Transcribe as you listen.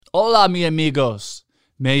Hola, mi amigos.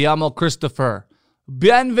 Me llamo Christopher.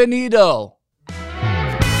 Bienvenido.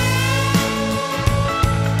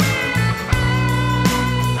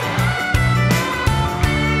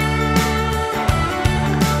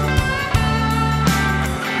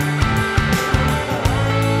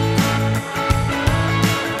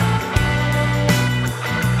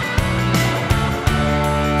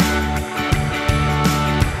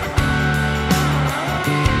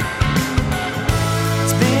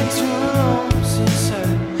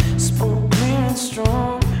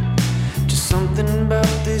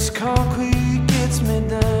 Concrete gets me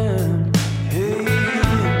down. Hey,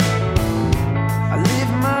 I live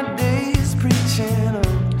my days preaching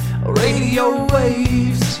on radio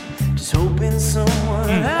waves, just hoping someone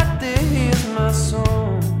out there hears my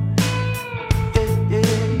song. Hey,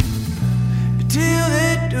 hey. Till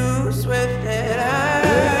they do, sweat that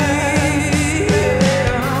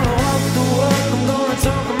I'm gonna walk the walk, I'm gonna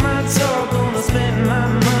talk my talk, gonna spend my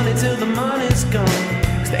money till the money's gone.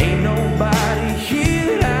 'Cause there ain't nobody here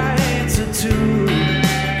to.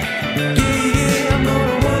 Yeah, I'm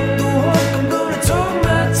gonna walk the walk, I'm gonna talk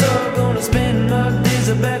my talk, gonna spend my days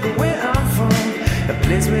back where I'm from, a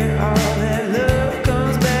place where all that love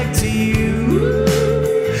comes back to you.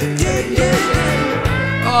 Yeah,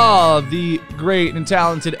 yeah. Oh, the great and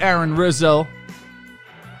talented Aaron Rizzo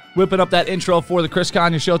whipping up that intro for the Chris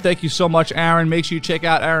Kanye Show. Thank you so much, Aaron. Make sure you check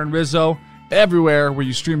out Aaron Rizzo everywhere where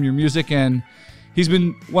you stream your music, and he's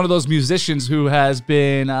been one of those musicians who has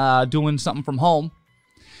been doing something from home,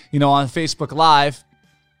 on Facebook Live,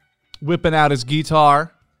 whipping out his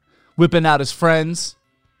guitar, whipping out his friends,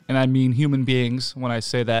 and I mean human beings when I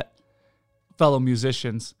say that, fellow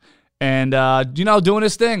musicians, and, doing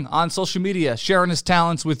his thing on social media, sharing his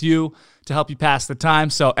talents with you to help you pass the time.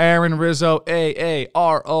 So Aaron Rizzo,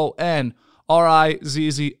 AARONRIZZO,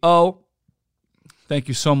 thank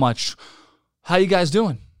you so much. How you guys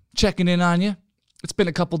doing? Checking in on you. It's been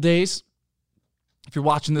a couple days. If you're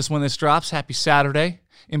watching this when this drops, happy Saturday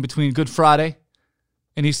in between Good Friday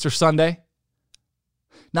and Easter Sunday.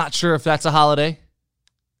 Not sure if that's a holiday.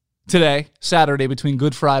 Today, Saturday, between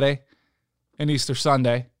Good Friday and Easter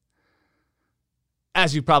Sunday.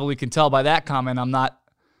 As you probably can tell by that comment, I'm not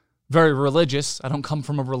very religious. I don't come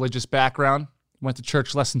from a religious background. Went to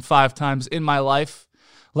church less than 5 times in my life.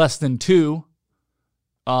 Less than 2,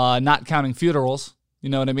 not counting funerals. You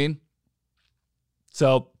know what I mean?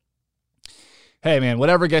 So, hey, man,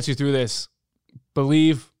 whatever gets you through this,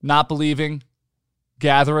 believe, not believing,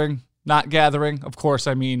 gathering, not gathering. Of course,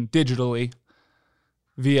 I mean digitally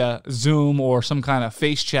via Zoom or some kind of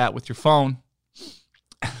face chat with your phone,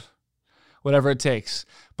 whatever it takes.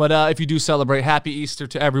 But if you do celebrate, happy Easter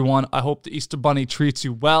to everyone. I hope the Easter Bunny treats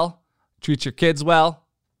you well, treats your kids well,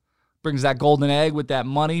 brings that golden egg with that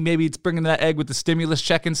money. Maybe it's bringing that egg with the stimulus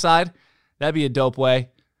check inside. That'd be a dope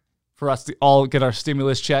way for us to all get our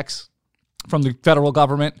stimulus checks from the federal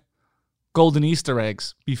government. Golden Easter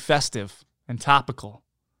eggs. Be festive and topical.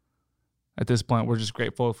 At this point, we're just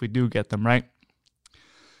grateful if we do get them, right?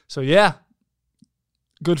 So yeah,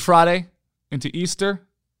 Good Friday into Easter.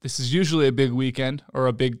 This is usually a big weekend or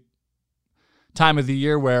a big time of the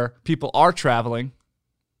year where people are traveling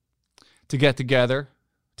to get together,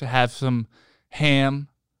 to have some ham,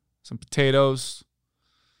 some potatoes,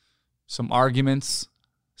 some arguments,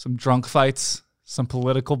 some drunk fights, some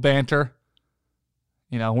political banter.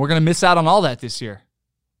 We're going to miss out on all that this year.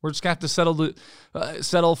 We're just going to have to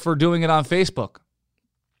settle for doing it on Facebook.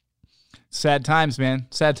 Sad times, man.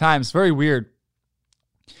 Sad times. Very weird.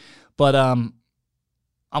 But I'm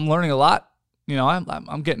learning a lot.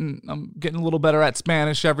 I'm getting a little better at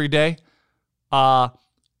Spanish every day. How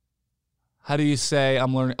do you say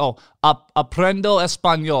I'm learning? Oh, aprendo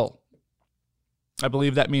español. I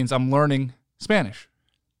believe that means I'm learning Spanish.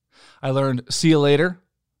 I learned see you later,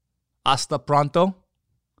 hasta pronto.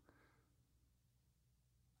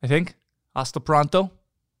 I think, hasta pronto.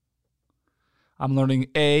 I'm learning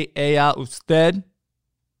a usted. A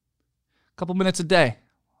couple minutes a day.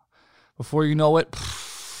 Before you know it,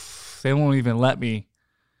 they won't even let me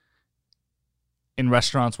in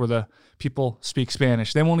restaurants where the people speak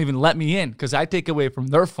Spanish. They won't even let me in because I take away from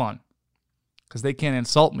their fun because they can't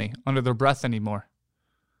insult me under their breath anymore.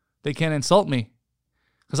 They can't insult me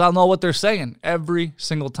because I'll know what they're saying every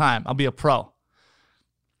single time. I'll be a pro.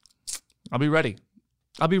 I'll be ready.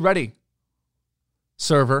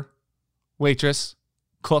 Server, waitress,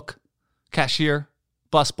 cook, cashier,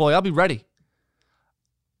 busboy. I'll be ready.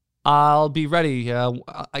 I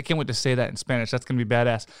can't wait to say that in Spanish. That's going to be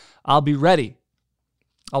badass. I'll be ready.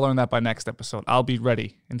 I'll learn that by next episode. I'll be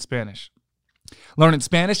ready in Spanish. Learning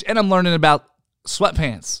Spanish, and I'm learning about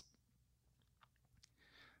sweatpants.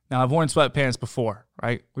 Now, I've worn sweatpants before,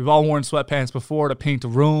 right? We've all worn sweatpants before to paint a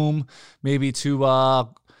room, maybe to, I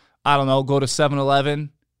don't know, go to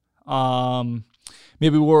 7-Eleven.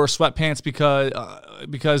 Maybe we wore sweatpants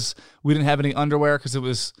because we didn't have any underwear because it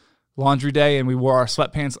was laundry day and we wore our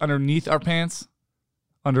sweatpants underneath our pants,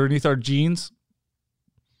 underneath our jeans.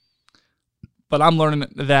 But I'm learning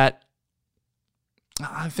that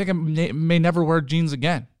I think I may never wear jeans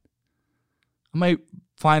again. I might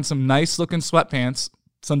find some nice looking sweatpants,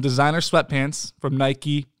 some designer sweatpants from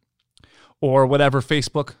Nike or whatever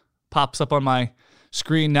Facebook pops up on my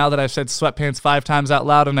screen now that I've said sweatpants 5 times out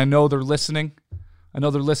loud and I know they're listening. I know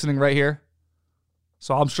they're listening right here.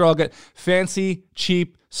 So I'm sure I'll get fancy,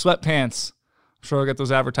 cheap sweatpants. I'm sure I'll get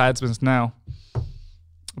those advertisements now.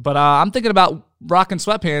 But I'm thinking about rocking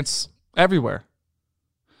sweatpants everywhere.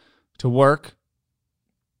 To work,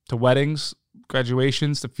 to weddings,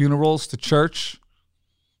 graduations, to funerals, to church,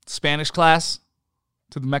 Spanish class,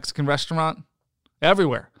 to the Mexican restaurant,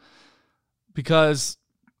 everywhere. Because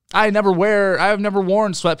I've never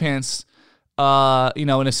worn sweatpants, in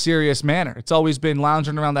a serious manner. It's always been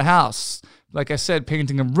lounging around the house. Like I said,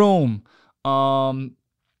 painting a room.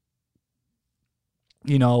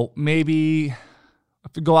 Maybe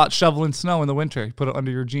if you go out shoveling snow in the winter, you put it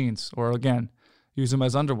under your jeans, or again, use them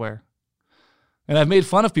as underwear. And I've made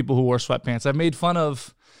fun of people who wear sweatpants. I've made fun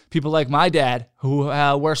of people like my dad who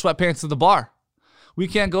wear sweatpants to the bar. We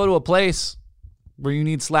can't go to a place where you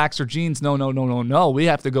need slacks or jeans. No. We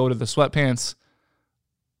have to go to the sweatpants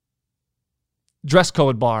dress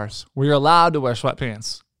code bars where you're allowed to wear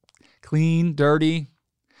sweatpants. Clean, dirty.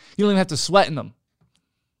 You don't even have to sweat in them.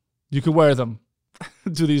 You can wear them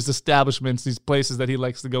to these establishments, these places that he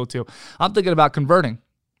likes to go to. I'm thinking about converting.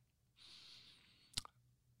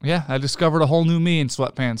 Yeah, I discovered a whole new me in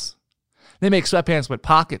sweatpants. They make sweatpants with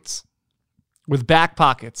pockets, with back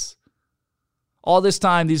pockets. All this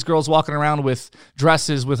time, these girls walking around with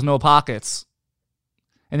dresses with no pockets.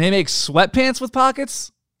 And they make sweatpants with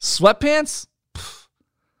pockets? Sweatpants? Pff,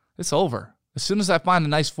 it's over. As soon as I find a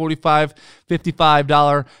nice $45,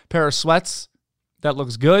 $55 pair of sweats that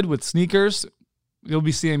looks good with sneakers, you'll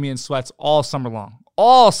be seeing me in sweats all summer long.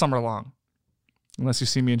 All summer long. Unless you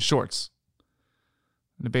see me in shorts.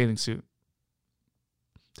 In a bathing suit.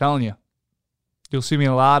 Telling you. You'll see me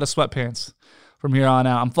in a lot of sweatpants from here on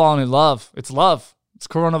out. I'm falling in love. It's love. It's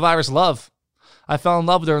coronavirus love. I fell in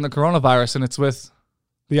love during the coronavirus, and it's with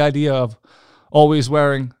the idea of always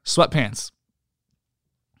wearing sweatpants.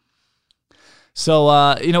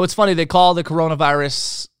 So, it's funny. They call the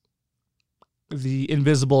coronavirus the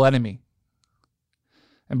invisible enemy.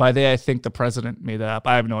 And by they, I think the president made that up.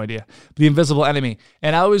 I have no idea. The invisible enemy.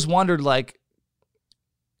 And I always wondered,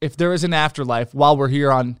 if there is an afterlife while we're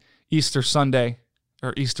here on Easter Sunday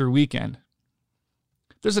or Easter weekend,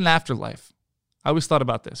 there's an afterlife. I always thought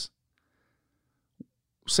about this.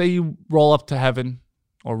 Say you roll up to heaven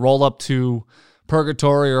or roll up to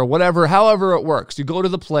purgatory or whatever, however it works. You go to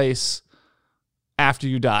the place after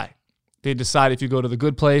you die. They decide if you go to the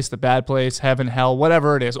good place, the bad place, heaven, hell,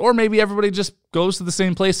 whatever it is. Or maybe everybody just goes to the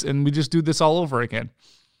same place and we just do this all over again.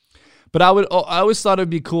 But I always thought it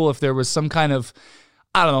would be cool if there was some kind of,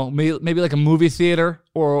 I don't know, maybe like a movie theater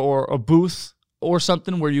or a booth or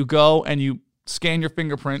something where you go and you scan your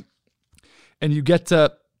fingerprint and you get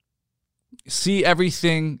to see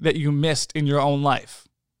everything that you missed in your own life.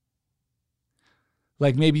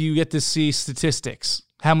 Like maybe you get to see statistics.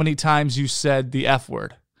 How many times you said the F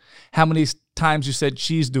word. How many times you said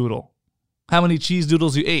cheese doodle. How many cheese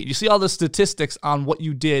doodles you ate. You see all the statistics on what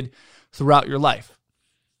you did throughout your life.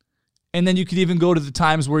 And then you could even go to the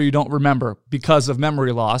times where you don't remember because of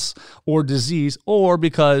memory loss or disease or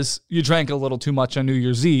because you drank a little too much on New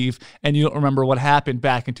Year's Eve and you don't remember what happened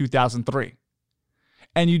back in 2003.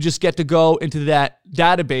 And you just get to go into that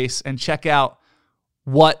database and check out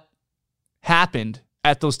what happened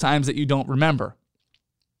at those times that you don't remember.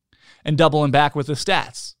 And doubling back with the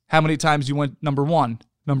stats. How many times you went number 1,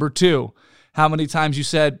 number 2, how many times you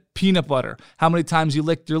said peanut butter, how many times you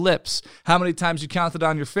licked your lips, how many times you counted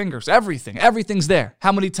on your fingers, everything's there.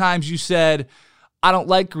 How many times you said, I don't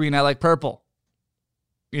like green, I like purple.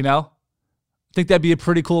 I think that'd be a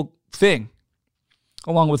pretty cool thing.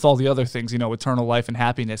 Along with all the other things, eternal life and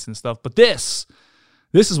happiness and stuff. But this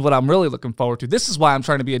is what I'm really looking forward to. This is why I'm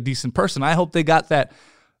trying to be a decent person. I hope they got that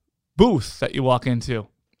booth that you walk into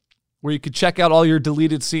where you could check out all your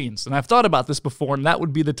deleted scenes. And I've thought about this before, and that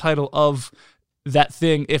would be the title of that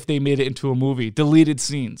thing if they made it into a movie, deleted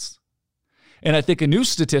scenes. And I think a new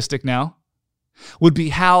statistic now would be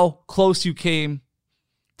how close you came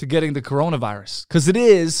to getting the coronavirus. Because it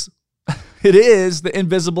is the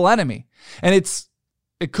invisible enemy. And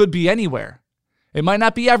it could be anywhere. It might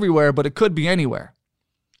not be everywhere, but it could be anywhere.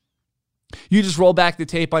 You just roll back the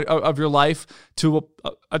tape of your life to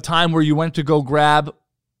a time where you went to go grab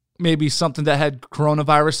maybe something that had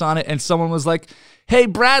coronavirus on it, and someone was like, "Hey,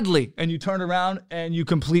 Bradley," and you turned around and you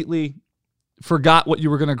completely forgot what you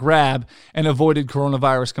were going to grab and avoided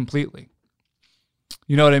coronavirus completely.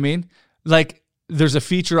 You know what I mean? Like, there's a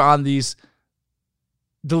feature on these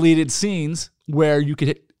deleted scenes where you could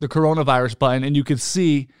hit the coronavirus button and you could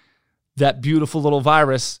see that beautiful little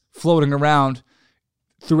virus floating around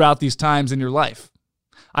throughout these times in your life.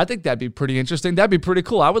 I think that'd be pretty interesting. That'd be pretty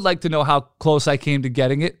cool. I would like to know how close I came to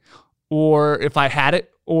getting it, or if I had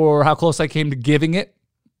it, or how close I came to giving it.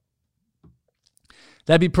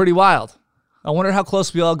 That'd be pretty wild. I wonder how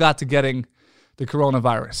close we all got to getting the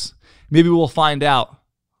coronavirus. Maybe we'll find out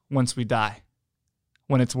once we die,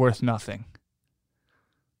 when it's worth nothing.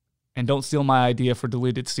 And don't steal my idea for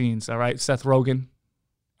deleted scenes, all right? Seth Rogen,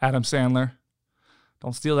 Adam Sandler.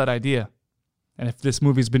 Don't steal that idea. And if this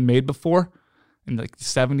movie's been made before, in like the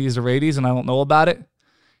 70s or 80s, and I don't know about it,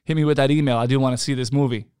 hit me with that email. I do want to see this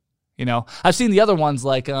movie. You know, I've seen the other ones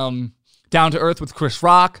like Down to Earth with Chris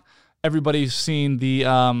Rock. Everybody's seen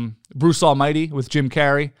the Bruce Almighty with Jim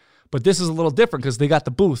Carrey. But this is a little different because they got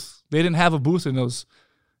the booth. They didn't have a booth in those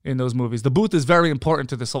movies. The booth is very important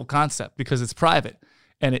to this whole concept because it's private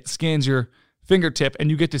and it scans your fingertip and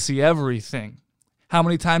you get to see everything. How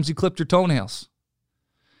many times you clipped your toenails?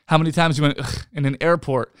 How many times you went in an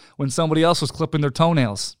airport when somebody else was clipping their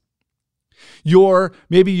toenails?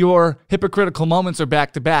 Maybe your hypocritical moments are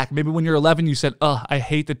back to back. Maybe when you're 11, you said, "Oh, I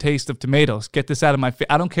hate the taste of tomatoes. Get this out of my face.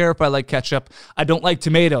 I don't care if I like ketchup. I don't like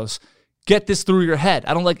tomatoes. Get this through your head.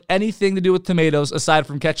 I don't like anything to do with tomatoes aside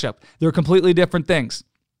from ketchup. They're completely different things."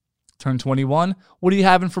 Turn 21. What are you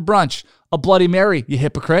having for brunch? A Bloody Mary, you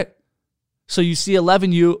hypocrite. So you see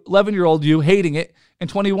 11-year-old you hating it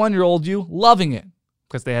and 21-year-old you loving it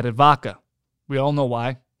because they added vodka. We all know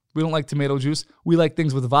why. We don't like tomato juice. We like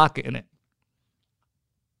things with vodka in it.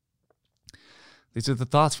 These are the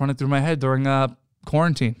thoughts running through my head during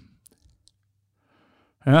quarantine.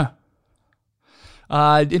 Yeah.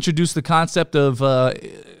 Introduce the concept of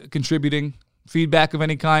contributing feedback of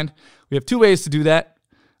any kind. We have two ways to do that.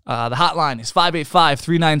 The hotline is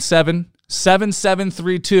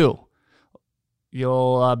 585-397-7732.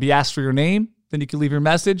 You'll be asked for your name. Then you can leave your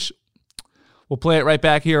message. We'll play it right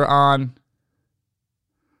back here on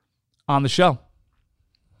the show.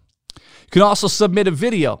 You can also submit a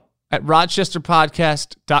video at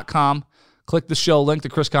rochesterpodcast.com. Click the show link, the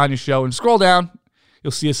Chris Kanye Show, and scroll down.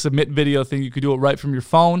 You'll see a submit video thing. You could do it right from your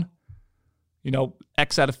phone. You know,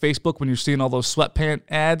 X out of Facebook when you're seeing all those sweatpant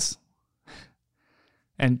ads.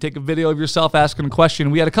 And take a video of yourself asking a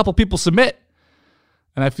question. We had a couple people submit,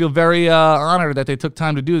 and I feel very honored that they took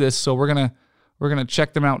time to do this. So we're gonna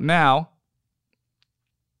check them out now.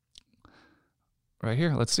 Right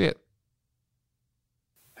here, let's see it.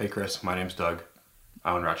 Hey Chris, my name's Doug.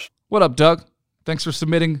 I'm in Rochester. What up, Doug? Thanks for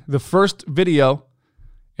submitting the first video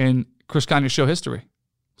in Chris Kanye Show history.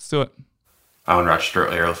 Let's do it. I'm in Rochester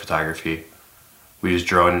aerial photography. We use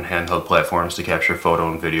drone and handheld platforms to capture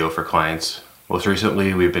photo and video for clients. Most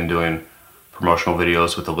recently, we've been doing promotional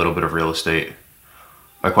videos with a little bit of real estate.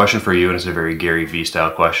 My question for you, and it's a very Gary Vee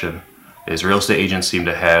style question, is real estate agents seem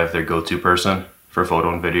to have their go-to person for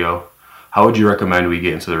photo and video. How would you recommend we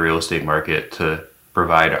get into the real estate market to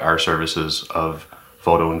provide our services of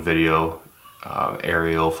photo and video,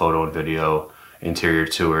 aerial photo and video, interior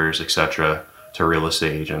tours, etc. to real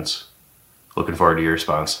estate agents? Looking forward to your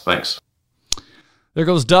response. Thanks. There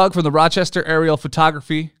goes Doug from the Rochester Aerial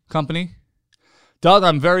Photography Company. Doug,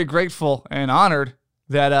 I'm very grateful and honored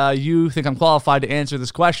that you think I'm qualified to answer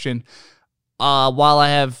this question. While I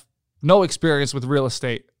have no experience with real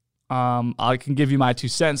estate, I can give you my 2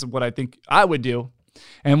 cents of what I think I would do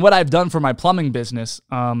and what I've done for my plumbing business.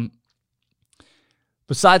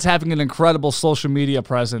 Besides having an incredible social media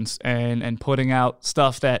presence and putting out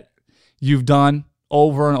stuff that you've done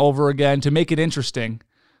over and over again to make it interesting,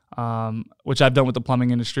 which I've done with the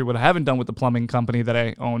plumbing industry, what I haven't done with the plumbing company that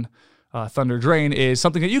I own, Thunder Drain, is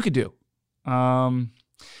something that you could do.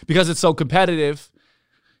 Because it's so competitive,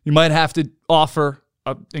 you might have to offer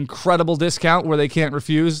an incredible discount where they can't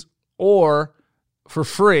refuse, or for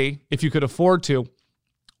free if you could afford to,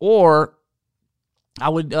 or I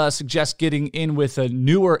would suggest getting in with a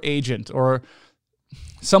newer agent or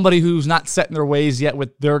somebody who's not set in their ways yet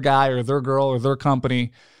with their guy or their girl or their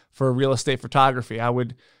company for real estate photography. I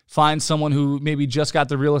would find someone who maybe just got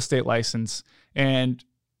the real estate license. And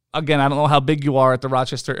again, I don't know how big you are at the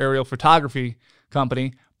Rochester Aerial Photography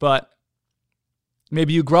Company, but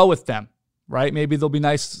maybe you grow with them, right? Maybe they'll be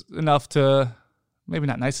nice enough to maybe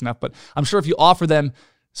not nice enough, but I'm sure if you offer them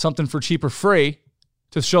something for cheap or free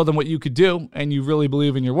to show them what you could do and you really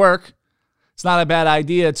believe in your work, it's not a bad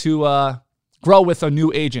idea to grow with a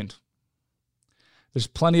new agent. There's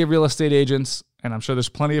plenty of real estate agents, and I'm sure there's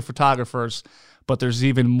plenty of photographers, but there's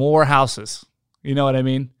even more houses. You know what I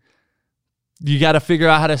mean? You got to figure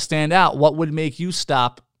out how to stand out. What would make you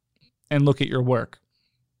stop and look at your work?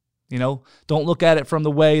 You know, don't look at it from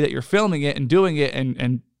the way that you're filming it and doing it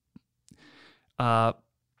and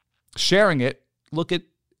sharing it. Look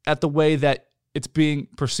at the way that it's being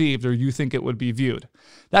perceived or you think it would be viewed.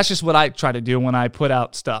 That's just what I try to do when I put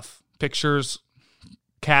out stuff. Pictures,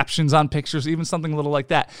 captions on pictures, even something little like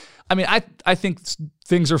that. I mean, I think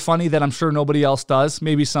things are funny that I'm sure nobody else does,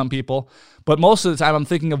 maybe some people, but most of the time I'm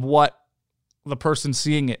thinking of what the person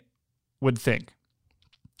seeing it would think.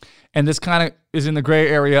 And this kind of is in the gray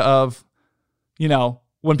area of, you know,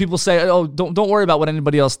 when people say, oh, don't worry about what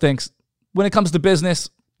anybody else thinks. When it comes to business,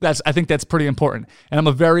 I think that's pretty important. And I'm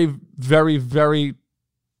a very, very, very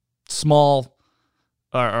small,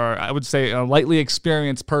 or I would say a lightly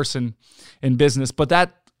experienced person in business, but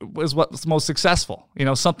that was what's most successful. You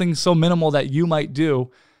know, something so minimal that you might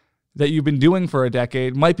do that you've been doing for a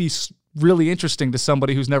decade might be really interesting to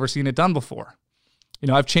somebody who's never seen it done before. You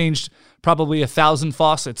know, I've changed probably 1,000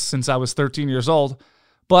 faucets since I was 13 years old,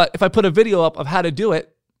 but if I put a video up of how to do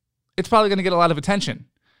it, it's probably going to get a lot of attention.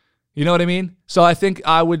 You know what I mean? So I think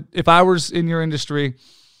I would, if I was in your industry,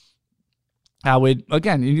 I would,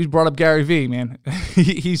 again, you brought up Gary Vee, man.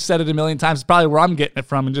 He said it a million times. It's probably where I'm getting it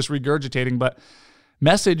from and just regurgitating, but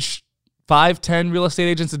message 5, 10 real estate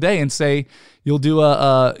agents a day and say you'll do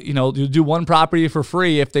you'll do one property for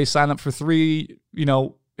free if they sign up for 3,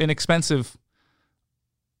 inexpensive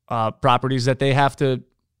properties that they have to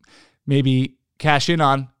maybe cash in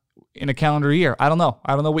on in a calendar year. I don't know.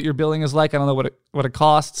 I don't know what your billing is like. I don't know what it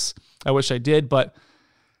costs. I wish I did, but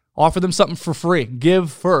offer them something for free.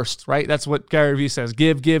 Give first, right? That's what Gary Vee says.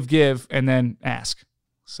 Give, and then ask.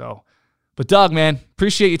 So, but Doug, man,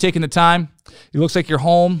 appreciate you taking the time. It looks like you're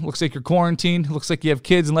home. Looks like you're quarantined. Looks like you have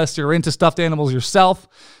kids unless you're into stuffed animals yourself.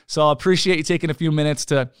 So I appreciate you taking a few minutes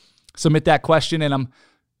to submit that question, and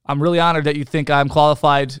I'm really honored that you think I'm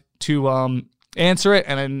qualified to answer it.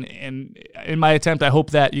 And in my attempt, I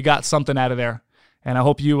hope that you got something out of there, and I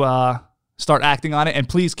hope you start acting on it. And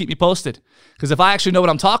please keep me posted, because if I actually know what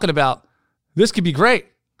I'm talking about, this could be great.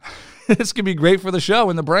 This could be great for the show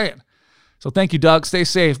and the brand. So thank you, Doug. Stay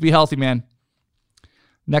safe. Be healthy, man.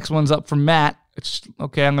 Next one's up from Matt.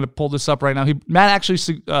 Okay, I'm going to pull this up right now. Matt actually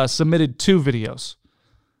submitted 2 videos.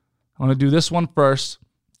 I want to do this one first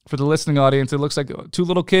for the listening audience. It looks like 2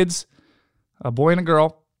 little kids, a boy and a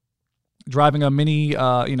girl, driving a mini,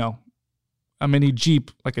 a mini Jeep,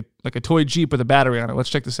 like a toy Jeep with a battery on it. Let's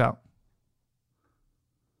check this out.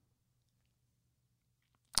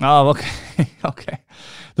 Oh, okay. Okay.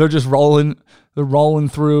 They're just rolling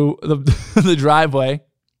through the driveway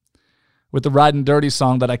with the Riding Dirty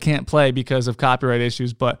song that I can't play because of copyright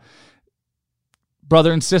issues. But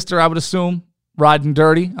brother and sister, I would assume, Riding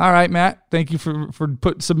Dirty. All right, Matt. Thank you for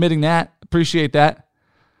submitting that. Appreciate that.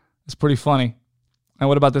 It's pretty funny. And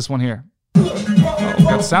what about this one here? Oh, we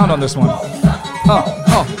got sound on this one.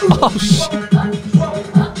 Oh, shit.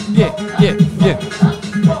 Yeah.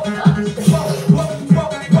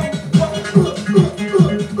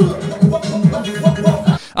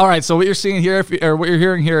 All right, so what you're seeing here, what you're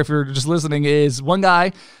hearing here, if you're just listening, is one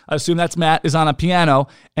guy, I assume that's Matt, is on a piano,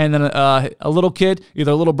 and then a little kid, either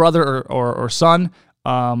a little brother or son,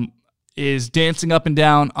 is dancing up and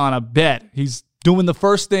down on a bed. He's doing the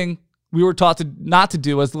first thing we were taught not to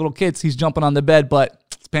do as little kids. He's jumping on the bed, but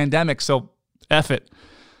it's pandemic, so F it.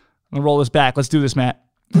 I'm gonna roll this back. Let's do this, Matt.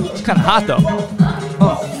 It's kind of hot though.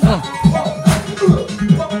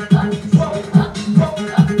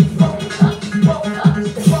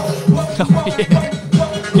 Oh,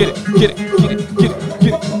 yeah. Get it.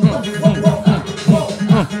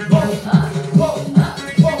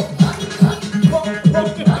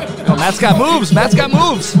 Oh, Matt's got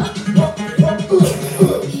moves.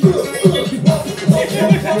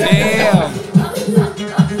 Damn.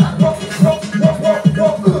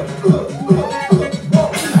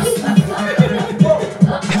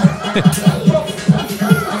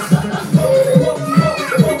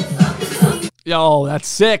 Yo, that's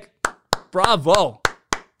sick. Bravo.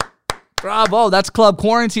 That's Club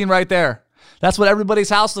Quarantine right there. That's what everybody's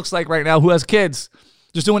house looks like right now who has kids.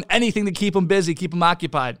 Just doing anything to keep them busy, keep them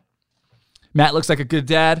occupied. Matt looks like a good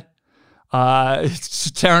dad.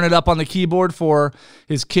 Tearing it up on the keyboard for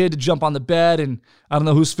his kid to jump on the bed. And I don't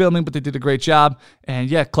know who's filming, but they did a great job. And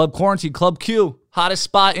yeah, Club Quarantine, Club Q, hottest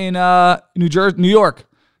spot in New York.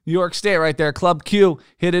 New York State right there. Club Q.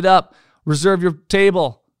 Hit it up. Reserve your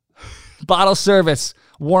table. Bottle service.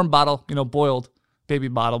 Warm bottle, boiled baby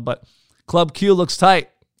bottle. But Club Q looks tight.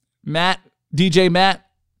 DJ Matt,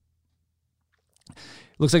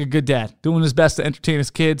 looks like a good dad. Doing his best to entertain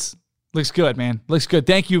his kids. Looks good, man. Looks good.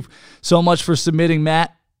 Thank you so much for submitting,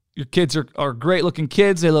 Matt. Your kids are great-looking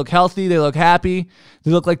kids. They look healthy. They look happy.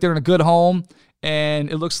 They look like they're in a good home.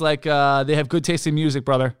 And it looks like they have good taste in music,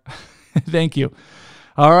 brother. Thank you.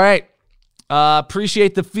 All right.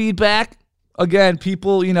 Appreciate the feedback. Again,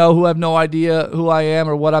 people, who have no idea who I am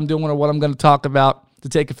or what I'm doing or what I'm going to talk about, to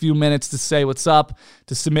take a few minutes to say what's up,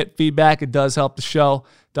 to submit feedback. It does help the show,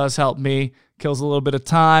 does help me, kills a little bit of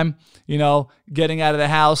time, getting out of the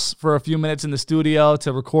house for a few minutes in the studio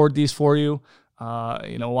to record these for you,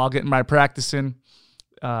 while getting my practicing,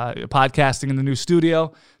 podcasting in the new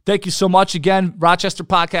studio. Thank you so much. Again,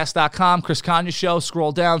 rochesterpodcast.com, Chris Kanye Show.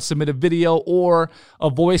 Scroll down, submit a video or a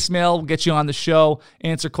voicemail. We'll get you on the show,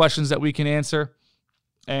 answer questions that we can answer.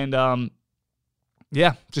 And,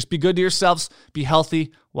 yeah, just be good to yourselves. Be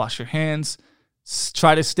healthy. Wash your hands.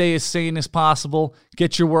 Try to stay as sane as possible.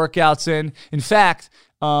 Get your workouts in. In fact,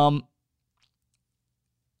 for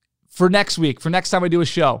next week, for next time I do a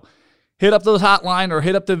show, hit up the hotline or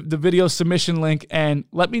hit up the video submission link and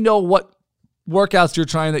let me know what workouts you're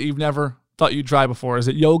trying that you've never thought you'd try before. Is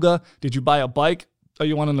it yoga? Did you buy a bike? Are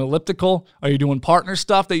you on an elliptical? Are you doing partner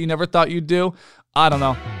stuff that you never thought you'd do? I don't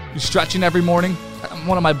know. You're stretching every morning?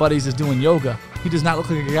 One of my buddies is doing yoga. He does not look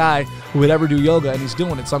like a guy who would ever do yoga, and he's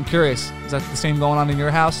doing it, so I'm curious. Is that the same going on in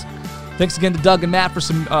your house? Thanks again to Doug and Matt for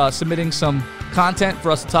submitting some content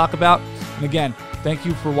for us to talk about. And again, thank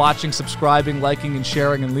you for watching, subscribing, liking, and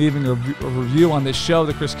sharing, and leaving a review on this show,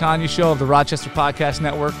 The Chris Kanye Show of the Rochester Podcast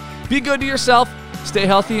Network. Be good to yourself, stay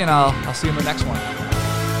healthy, and I'll see you in the next one.